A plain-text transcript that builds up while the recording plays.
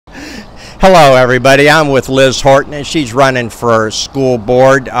Hello everybody, I'm with Liz Horton and she's running for school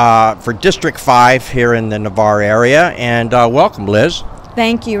board for District 5 here in the Navarre area, and welcome Liz.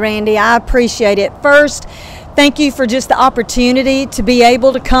 Thank you, Randy. I appreciate it. First, thank you for just the opportunity to be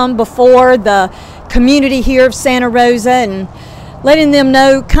able to come before the community here of Santa Rosa and letting them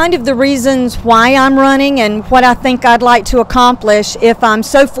know kind of the reasons why I'm running and what I think I'd like to accomplish if I'm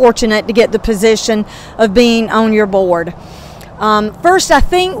so fortunate to get the position of being on your board. First, I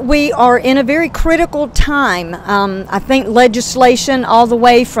think we are in a very critical time. I think legislation all the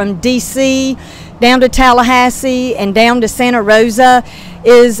way from D.C. down to Tallahassee and down to Santa Rosa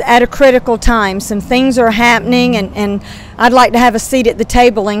is at a critical time. Some things are happening, and I'd like to have a seat at the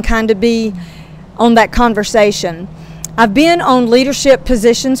table and kind of be on that conversation. I've been on leadership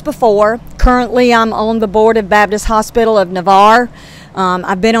positions before. Currently, I'm on the board of Baptist Hospital of Navarre.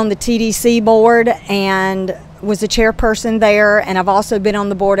 I've been on the TDC board and was the chairperson there, and I've also been on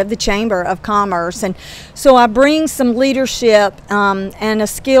the board of the Chamber of Commerce, and so I bring some leadership and a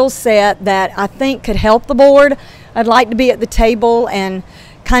skill set that I think could help the board. I'd like to be at the table and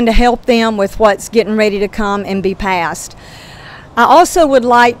kind of help them with what's getting ready to come and be passed. I also would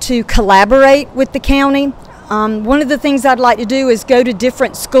like to collaborate with the county. One of the things I'd like to do is go to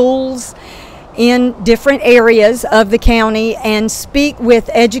different schools in different areas of the county and speak with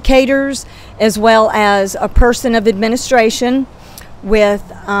educators as well as a person of administration, with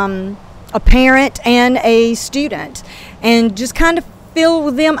a parent and a student, and just kind of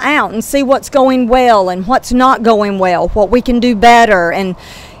fill them out and see what's going well and what's not going well, what we can do better. And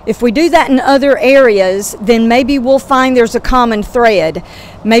if we do that in other areas, then maybe we'll find there's a common thread.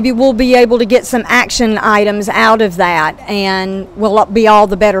 Maybe we'll be able to get some action items out of that, and we'll be all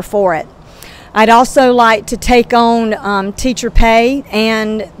the better for it. I'd also like to take on teacher pay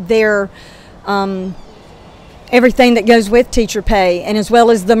and their everything that goes with teacher pay, and as well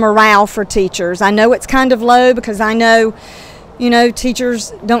as the morale for teachers. I know it's kind of low because I know,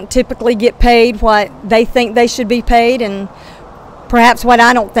 teachers don't typically get paid what they think they should be paid, and perhaps what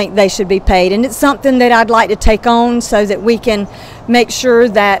I don't think they should be paid. And it's something that I'd like to take on so that we can make sure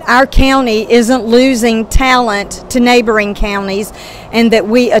that our county isn't losing talent to neighboring counties, and that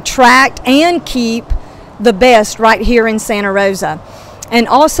we attract and keep the best right here in Santa Rosa. And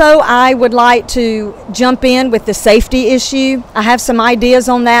also, I would like to jump in with the safety issue. I have some ideas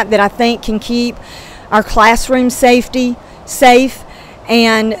on that I think can keep our classroom safety safe,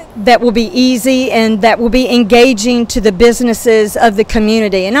 and that will be easy and that will be engaging to the businesses of the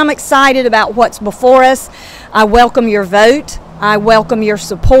community. And I'm excited about what's before us. I welcome your vote. I welcome your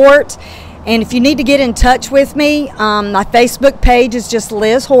support. And if you need to get in touch with me, my Facebook page is just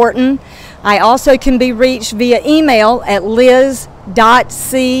Liz Horton. I also can be reached via email at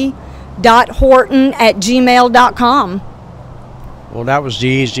liz.c.horton@gmail.com. Well, that was the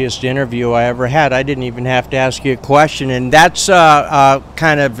easiest interview I ever had. I didn't even have to ask you a question, and that's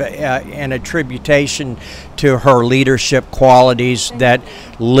kind of an attribution to her leadership qualities that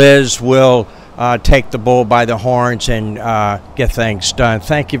Liz will take the bull by the horns and get things done.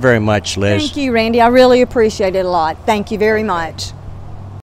 Thank you very much, Liz. Thank you, Randy. I really appreciate it a lot. Thank you very much.